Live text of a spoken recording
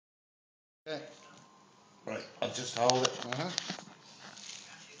Okay. Right, I'll just hold it.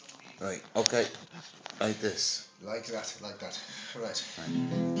 Right, okay, like this. Like that, like that. Right.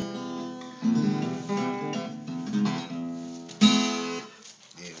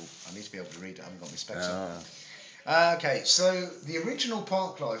 Ew, I need to be able to read it. I haven't got my specs on. Okay, so the original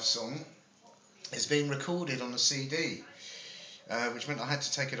Parklife song is being recorded on a CD, which meant I had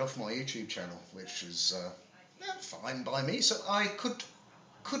to take it off my YouTube channel, which is fine by me. So I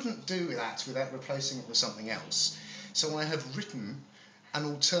couldn't do that without replacing it with something else. So I have written an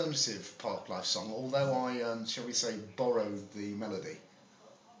alternative Parklife song, although I, shall we say, borrowed the melody.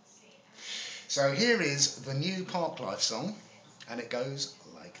 So here is the new Parklife song, and it goes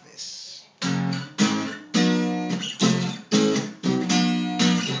like this.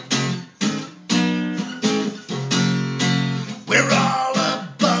 We're all a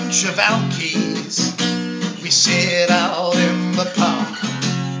bunch of alkies. We sit out in the park.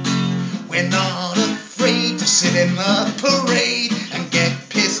 We're not afraid to sit in the parade and get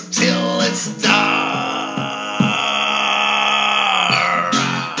pissed till it's dark.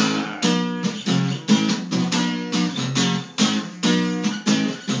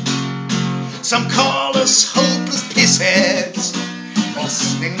 Some call us hopeless pissheads, all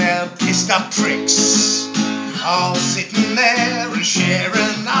sitting there pissed up pricks, all sitting there and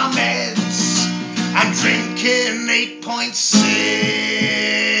sharing our meds and drinking 8.6.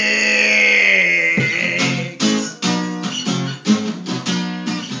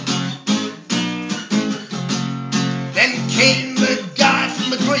 Then came the guy from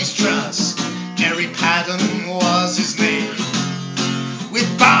the Grace Trust, Jerry Padden was his name. With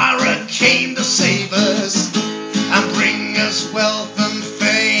Barra came to save us and bring us wealth and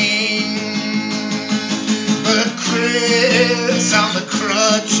fame. But Chris on the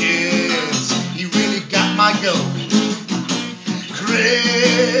crutches, he really got my goat.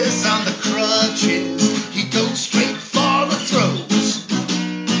 Chris on the crutches, he goes straight for the throat.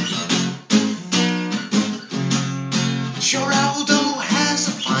 Sure, Aldo has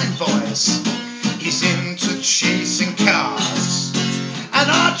a fine voice, he's into chasing cars. And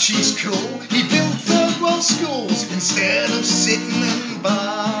Archie's cool, he built third world schools instead of sitting in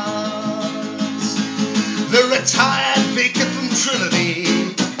bars. The retired vicar from Trinity,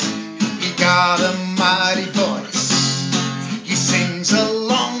 he got a mighty voice. He sings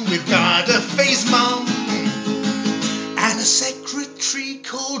along with Garda Faye's mum and a secretary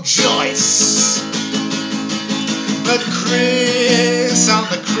called Joyce. But Chris on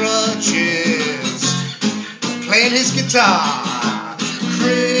the crutches, playing his guitar.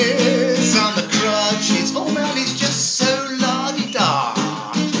 Chris on the crutches, oh man, he's just so la-di-da.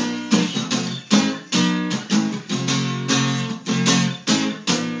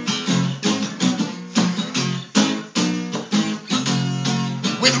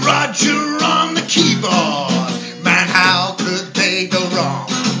 With Roger on the keyboard, man, how could they go wrong?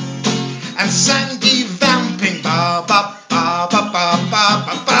 And Sandy vamping,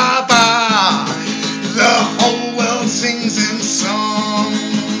 ba-ba-ba-ba-ba-ba-ba-ba. The whole world sings in song.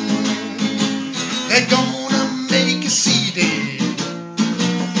 They're gonna make a CD.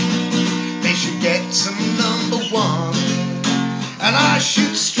 They should get some #1. And I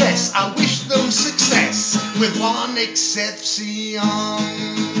should stress, I wish them success, with one exception.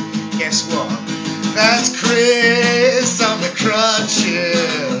 Guess what? That's Chris on the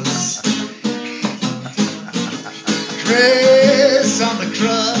crutches. Chris on the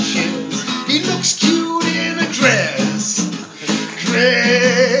crutches, he looks cute in a dress.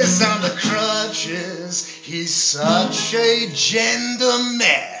 Chris on the crutches, he's such a gender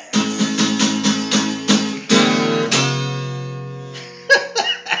mess.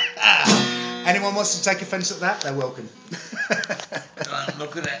 Anyone wants to take offence at that? They're welcome.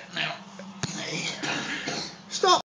 Look at that now.